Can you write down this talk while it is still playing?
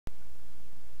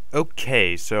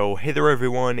Okay, so hey there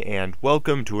everyone, and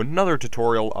welcome to another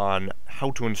tutorial on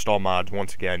how to install mods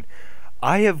once again.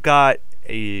 I have got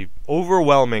a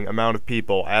overwhelming amount of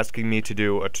people asking me to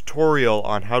do a tutorial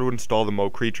on how to install the Mo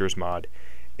Creatures mod.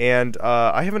 And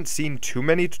I haven't seen too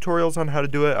many tutorials on how to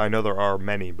do it. I know there are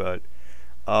many, but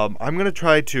I'm going to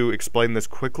try to explain this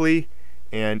quickly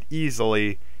and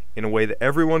easily in a way that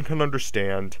everyone can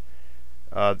understand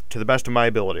to the best of my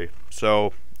ability.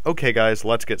 So, okay guys,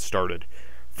 let's get started.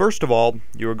 First of all,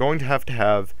 you are going to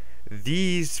have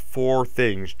these four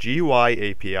things: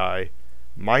 Gui Api,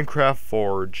 Minecraft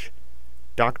Forge,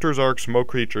 Dr. Zark's Mo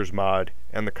Creatures mod,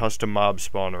 and the custom mob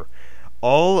spawner.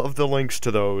 All of the links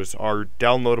to those are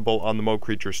downloadable on the Mo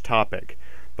Creatures topic.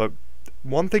 But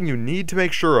one thing you need to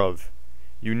make sure of,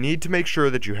 you need to make sure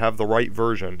that you have the right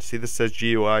version. See, this says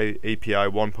GUI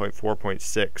API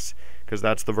 1.4.6, because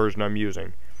that's the version I'm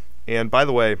using. And by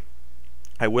the way,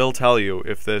 I will tell you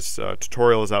if this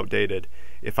tutorial is outdated.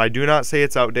 If I do not say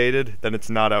it's outdated, then it's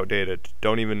not outdated.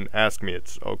 Don't even ask me.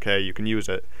 It's okay. You can use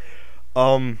it.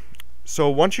 So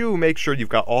once you make sure you've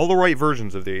got all the right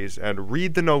versions of these and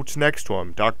read the notes next to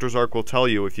them, Dr. Zark will tell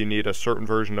you if you need a certain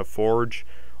version of Forge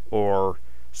or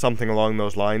something along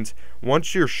those lines.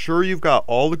 Once you're sure you've got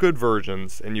all the good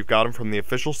versions and you've got them from the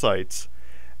official sites,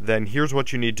 then here's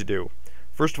what you need to do.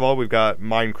 First of all, we've got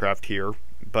Minecraft here,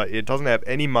 but it doesn't have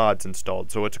any mods installed,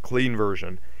 so it's a clean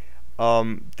version.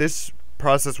 This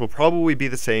process will probably be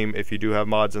the same if you do have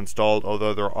mods installed,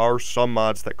 although there are some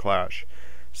mods that clash.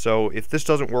 So if this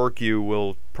doesn't work, you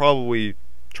will probably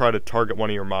try to target one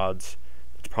of your mods.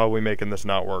 It's probably making this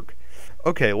not work.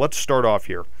 Okay, let's start off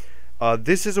here.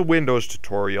 This is a Windows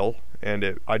tutorial,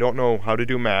 and I don't know how to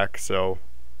do Mac, so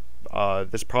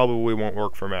this probably won't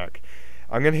work for Mac.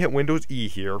 I'm going to hit Windows E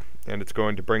here, and it's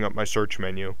going to bring up my search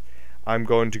menu. I'm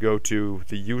going to go to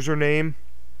the username,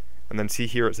 and then see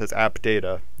here it says app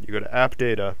data. You go to app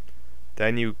data,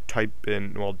 then you type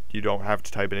in, well, you don't have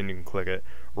to type it in, you can click it,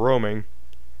 roaming,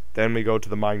 then we go to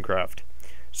the Minecraft.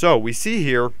 So we see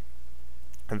here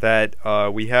that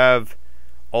we have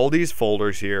all these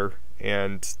folders here,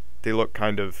 and they look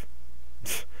kind of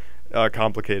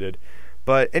complicated.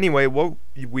 But anyway, what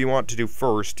we want to do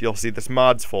first, you'll see this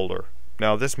mods folder.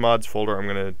 Now this mods folder, I'm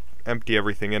going to empty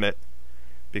everything in it,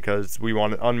 because we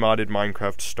want an unmodded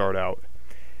Minecraft to start out.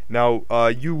 Now,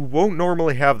 you won't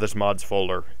normally have this mods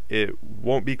folder. It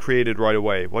won't be created right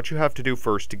away. What you have to do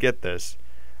first to get this,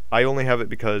 I only have it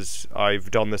because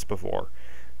I've done this before.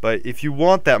 But if you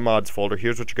want that mods folder,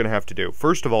 here's what you're going to have to do.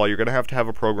 First of all, you're going to have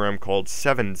a program called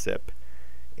 7-zip.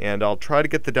 And I'll try to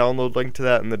get the download link to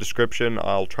that in the description.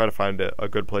 I'll try to find a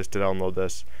good place to download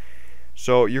this.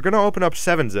 So you're going to open up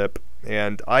 7-zip,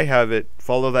 and I have it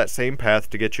follow that same path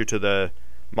to get you to the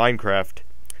Minecraft,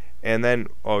 and then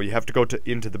you have to go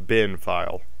into the bin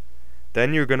file.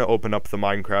 Then you're going to open up the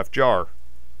Minecraft jar.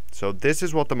 So this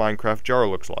is what the Minecraft jar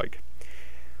looks like.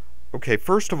 Okay,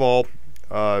 first of all,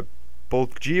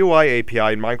 both GUI API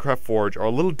and Minecraft Forge are a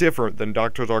little different than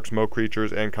Dr. Zark's Mo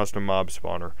Creatures and Custom Mob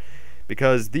Spawner,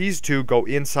 because these two go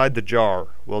inside the jar,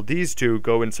 while these two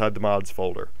go inside the mods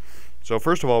folder. So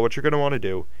first of all, what you're going to want to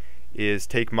do is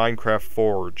take Minecraft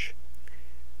Forge.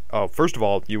 First of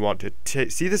all, you want to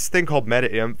see this thing called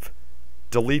meta-inf.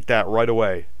 Delete that right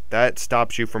away. That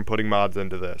stops you from putting mods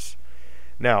into this.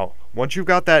 Now, once you've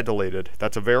got that deleted,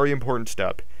 that's a very important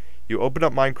step. You open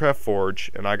up Minecraft Forge,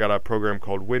 and I got a program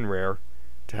called WinRare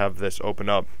to have this open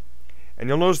up. And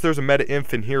you'll notice there's a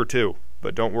meta-inf in here too,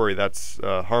 but don't worry, that's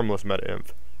harmless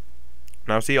meta-inf.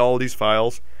 Now see all these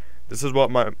files? This is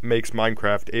what makes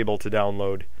Minecraft able to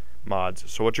download mods.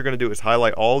 So what you're going to do is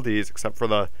highlight all these except for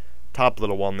the top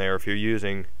little one there. If you're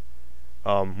using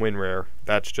WinRare,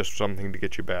 that's just something to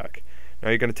get you back. Now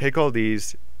you're going to take all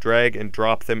these, drag and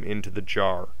drop them into the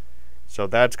jar. So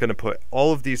that's going to put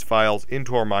all of these files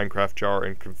into our Minecraft jar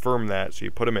and confirm that. So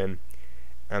you put them in,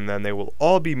 and then they will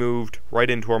all be moved right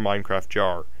into our Minecraft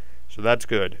jar. So that's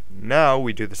good. Now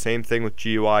we do the same thing with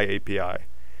GUI API.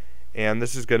 And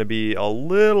this is going to be a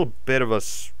little bit of a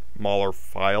smaller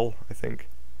file, I think.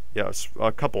 Yes,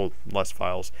 a couple less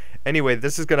files. Anyway,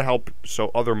 this is going to help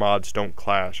so other mods don't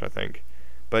clash, I think.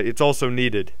 But it's also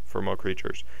needed for Mo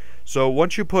Creatures. So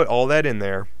once you put all that in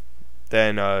there,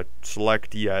 then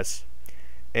select yes,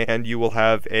 and you will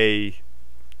have a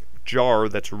jar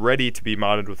that's ready to be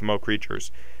modded with Mo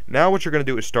Creatures. Now what you're going to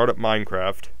do is start up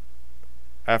Minecraft.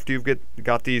 After you've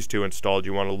got these two installed,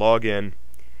 you want to log in,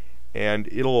 and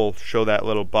it'll show that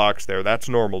little box there. That's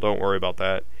normal, don't worry about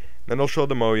that. Then it'll show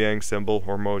the Mojang symbol,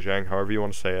 or Mojang, however you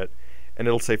want to say it, and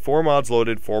it'll say 4 mods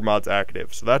loaded, 4 mods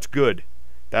active. So that's good.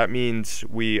 That means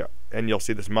and you'll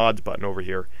see this mods button over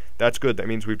here. That's good. That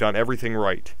means we've done everything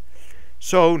right.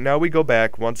 So now we go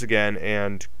back once again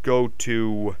and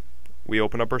we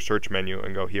open up our search menu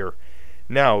and go here.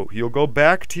 Now, you'll go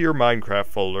back to your Minecraft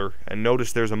folder and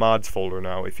notice there's a mods folder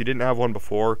now. If you didn't have one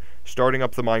before, starting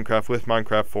up the Minecraft with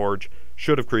Minecraft Forge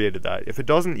should have created that. If it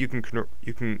doesn't, you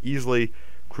can easily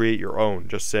create your own.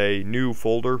 Just say new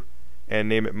folder and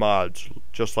name it mods,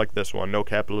 just like this one, no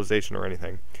capitalization or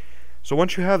anything. So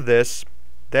once you have this,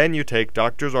 then you take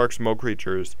Doctor's Ark Smoke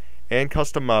Creatures and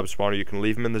Custom Mob Spawner, you can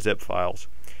leave them in the zip files,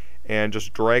 and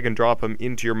just drag and drop them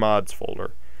into your mods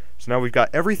folder. So now we've got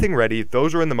everything ready.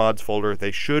 Those are in the mods folder.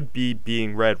 They should be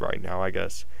being read right now, I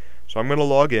guess. So I'm going to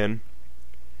log in,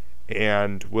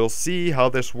 and we'll see how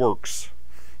this works.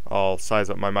 I'll size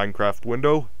up my Minecraft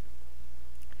window.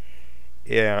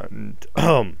 And,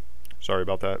 sorry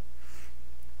about that.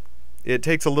 It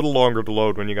takes a little longer to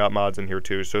load when you got mods in here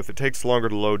too, so if it takes longer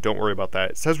to load, don't worry about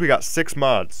that. It says we got 6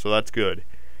 mods, so that's good.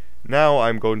 Now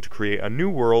I'm going to create a new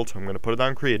world. I'm going to put it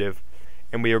on creative,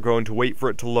 and we are going to wait for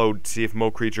it to load to see if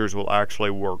Mo Creatures will actually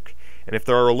work. And if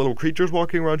there are little creatures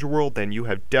walking around your world, then you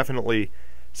have definitely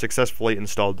successfully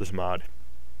installed this mod.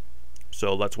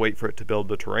 So let's wait for it to build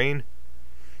the terrain.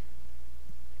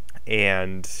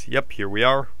 And yep, here we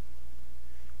are.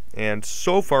 And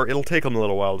so far, it'll take them a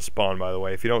little while to spawn, by the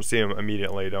way. If you don't see them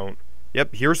immediately, don't.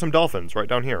 Yep, here's some dolphins right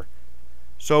down here.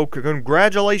 So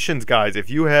congratulations, guys. If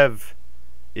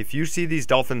you see these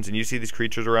dolphins and you see these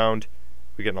creatures around,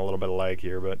 we're getting a little bit of lag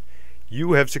here, but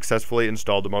you have successfully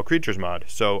installed the Mo Creatures mod.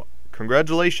 So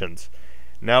congratulations.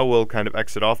 Now we'll kind of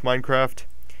exit off Minecraft.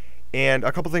 And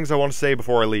a couple things I want to say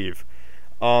before I leave.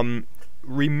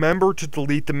 Remember to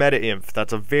delete the meta-inf.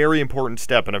 That's a very important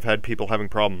step, and I've had people having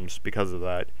problems because of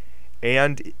that.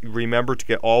 And remember to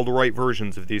get all the right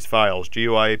versions of these files,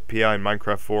 Gui Api and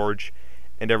Minecraft Forge,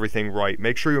 and everything right.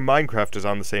 Make sure your Minecraft is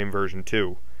on the same version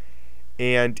too.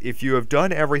 And if you have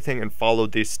done everything and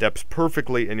followed these steps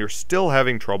perfectly and you're still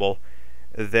having trouble,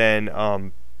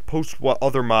 then post what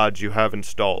other mods you have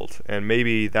installed, and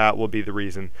maybe that will be the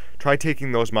reason. Try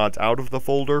taking those mods out of the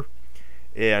folder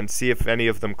and see if any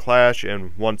of them clash,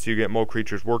 and once you get Mo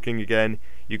Creatures working again,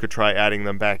 you could try adding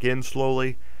them back in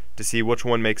slowly to see which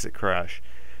one makes it crash.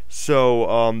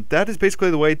 So that is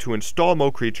basically the way to install Mo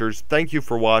Creatures. Thank you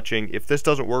for watching. If this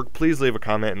doesn't work, please leave a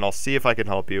comment and I'll see if I can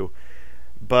help you.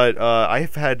 But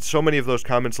I've had so many of those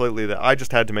comments lately that I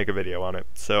just had to make a video on it.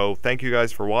 So thank you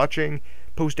guys for watching.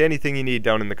 Post anything you need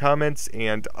down in the comments,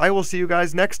 and I will see you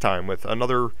guys next time with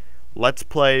another Let's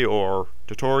Play or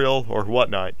tutorial or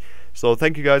whatnot. So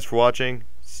thank you guys for watching.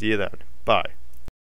 See you then. Bye.